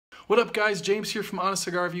What up guys, James here from Honest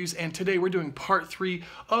Cigar Reviews, and today we're doing part 3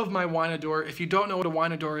 of my Wineador. If you don't know what a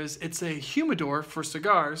Wineador is, it's a humidor for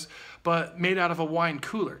cigars, but made out of a wine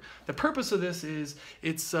cooler. The purpose of this is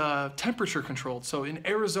it's temperature controlled. So in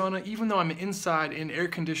Arizona, even though I'm inside in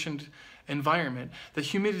air-conditioned environment, the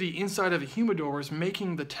humidity inside of a humidor is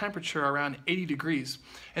making the temperature around 80 degrees.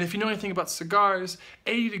 And if you know anything about cigars,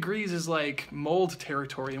 80 degrees is like mold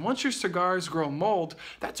territory. And once your cigars grow mold,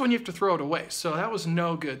 that's when you have to throw it away. So that was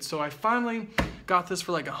no good. So I finally got this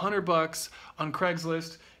for like $100 on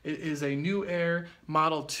Craigslist. It is a New Air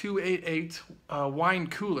Model 288 wine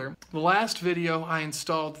cooler. The last video I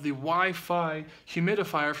installed the Wi-Fi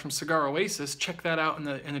humidifier from Cigar Oasis. Check that out in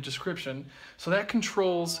the description. So that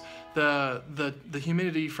controls the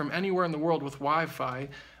humidity from anywhere in the world with Wi-Fi.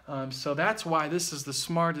 So that's why this is the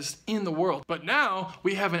smartest in the world. But now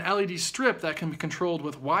we have an LED strip that can be controlled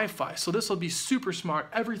with Wi-Fi. So this will be super smart.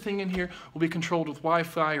 Everything in here will be controlled with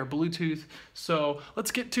Wi-Fi or Bluetooth. So let's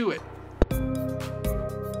get to it.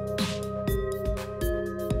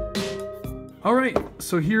 All right,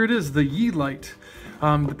 so here it is, the Yeelight.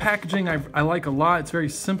 The packaging I like a lot. It's very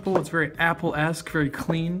simple, it's very Apple-esque, very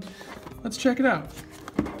clean. Let's check it out.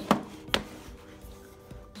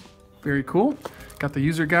 Very cool. Got the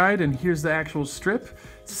user guide, and here's the actual strip.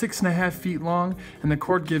 6.5 feet long, and the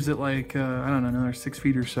cord gives it like, I don't know, another 6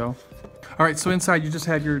 feet or so. All right, so inside you just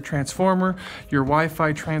have your transformer, your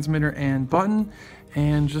Wi-Fi transmitter and button,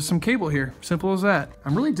 and just some cable here. Simple as that.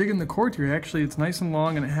 I'm really digging the cord here. Actually, it's nice and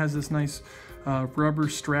long, and it has this nice rubber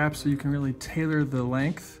strap so you can really tailor the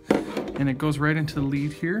length, and it goes right into the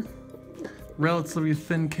lead here. Relatively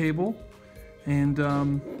thin cable, and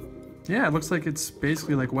yeah, it looks like it's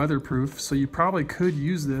basically like weatherproof, so you probably could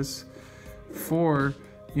use this for,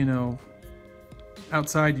 you know,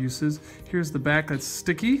 outside uses. Here's the back that's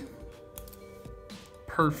sticky.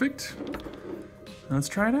 Perfect. Let's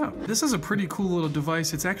try it out. This is a pretty cool little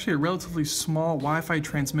device. It's actually a relatively small Wi-Fi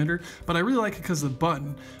transmitter, but I really like it because of the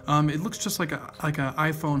button. It looks just like an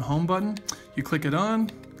iPhone home button. You click it on,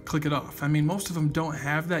 click it off. I mean, most of them don't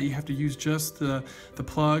have that. You have to use just the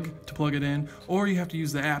plug to plug it in, or you have to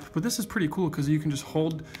use the app. But this is pretty cool because you can just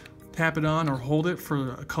tap it on or hold it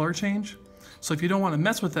for a color change. So if you don't want to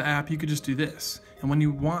mess with the app, you could just do this. And when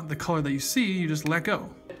you want the color that you see, you just let go.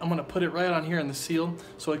 I'm gonna put it right on here in the seal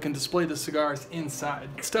so it can display the cigars inside.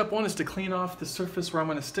 Step 1 is to clean off the surface where I'm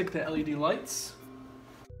gonna stick the LED lights.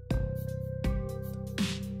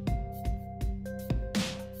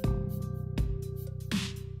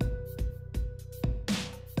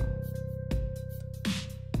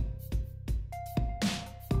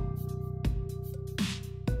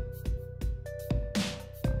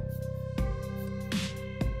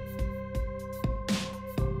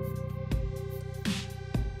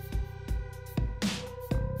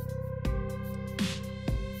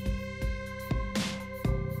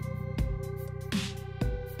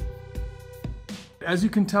 As you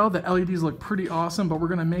can tell, the LEDs look pretty awesome, but we're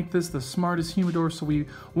gonna make this the smartest humidor, so we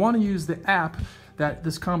wanna use the app that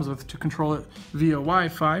this comes with to control it via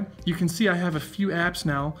Wi-Fi. You can see I have a few apps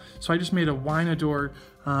now, so I just made a Wineador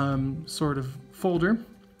sort of folder.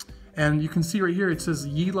 And you can see right here it says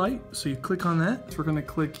Yeelight, so you click on that. So we're gonna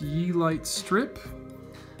click Yeelight strip.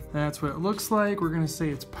 That's what it looks like. We're gonna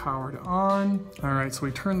say it's powered on. All right, so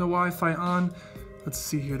we turn the Wi-Fi on. Let's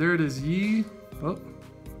see here, there it is,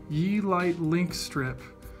 Yeelight link strip.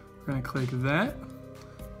 We're gonna click that,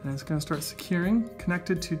 and it's gonna start securing.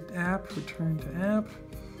 Connected to app, return to app,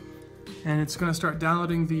 and it's gonna start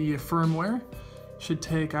downloading the firmware. Should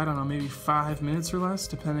take, I don't know, maybe 5 minutes or less,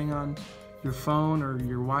 depending on your phone or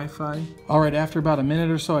your Wi-Fi. All right, after about a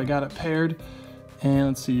minute or so, I got it paired, and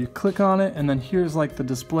let's see, you click on it, and then here's like the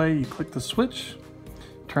display. You click the switch,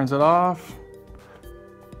 turns it off,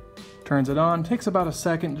 turns it on. Takes about a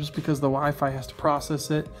second just because the Wi-Fi has to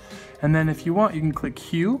process it. And then if you want, you can click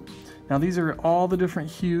hue. Now these are all the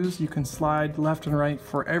different hues. You can slide left and right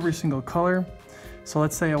for every single color. So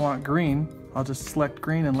let's say I want green. I'll just select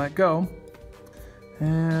green and let go.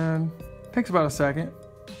 And it takes about a second.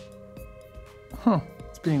 Huh,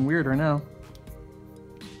 it's being weirder now.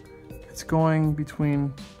 It's going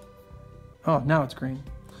between, oh, now it's green.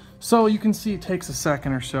 So you can see it takes a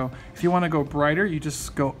second or so. If you want to go brighter, you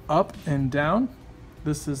just go up and down.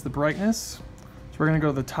 This is the brightness. So we're going to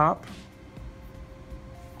go to the top.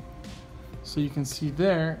 So you can see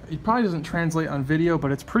there, it probably doesn't translate on video,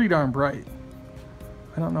 but it's pretty darn bright.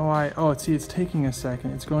 I don't know why. Oh, see, it's taking a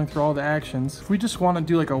second. It's going through all the actions. If we just want to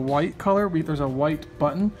do like a white color, there's a white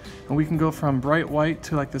button, and we can go from bright white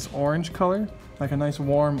to like this orange color, like a nice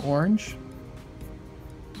warm orange.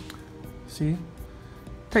 See?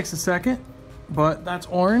 Takes a second, but that's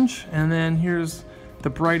orange. And then here's the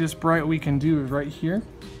brightest bright we can do is right here.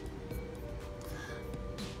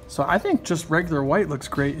 So I think just regular white looks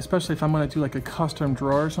great, especially if I'm gonna do like a custom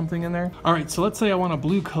drawer or something in there. All right, so let's say I want a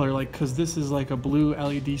blue color, like, cause this is like a blue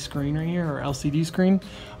LED screen right here, or LCD screen.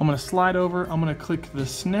 I'm gonna slide over, I'm gonna click the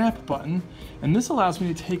snap button, and this allows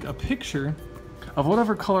me to take a picture of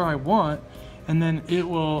whatever color I want, and then it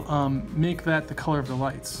will make that the color of the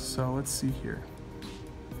lights. So let's see here.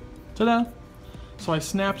 Ta-da! So I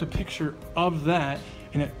snapped a picture of that,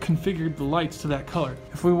 and it configured the lights to that color.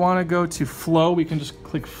 If we want to go to flow, we can just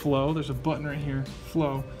click flow. There's a button right here,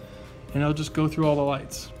 flow, and it'll just go through all the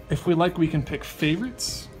lights. If we like, we can pick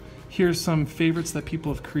favorites. Here's some favorites that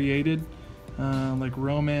people have created, like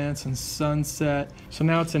romance and sunset. So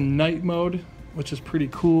now it's in night mode, which is pretty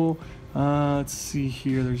cool. Let's see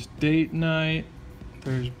here, there's date night,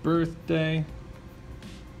 there's birthday,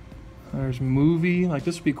 there's movie. Like,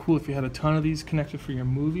 this would be cool if you had a ton of these connected for your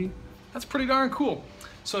movie. That's pretty darn cool.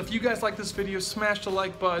 So if you guys like this video, smash the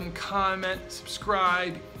like button, comment,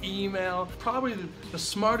 subscribe, email. Probably the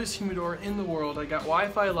smartest humidor in the world. I got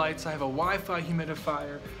Wi-Fi lights, I have a Wi-Fi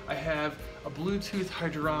humidifier, I have a Bluetooth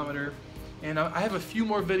hydrometer, and I have a few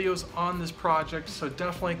more videos on this project, so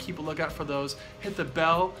definitely keep a lookout for those. Hit the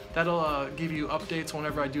bell, that'll give you updates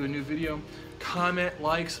whenever I do a new video. Comment,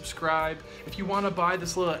 like, subscribe. If you want to buy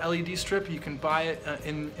this little LED strip, you can buy it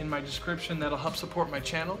in my description. That'll help support my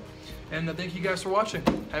channel. And thank you guys for watching.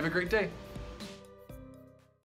 Have a great day.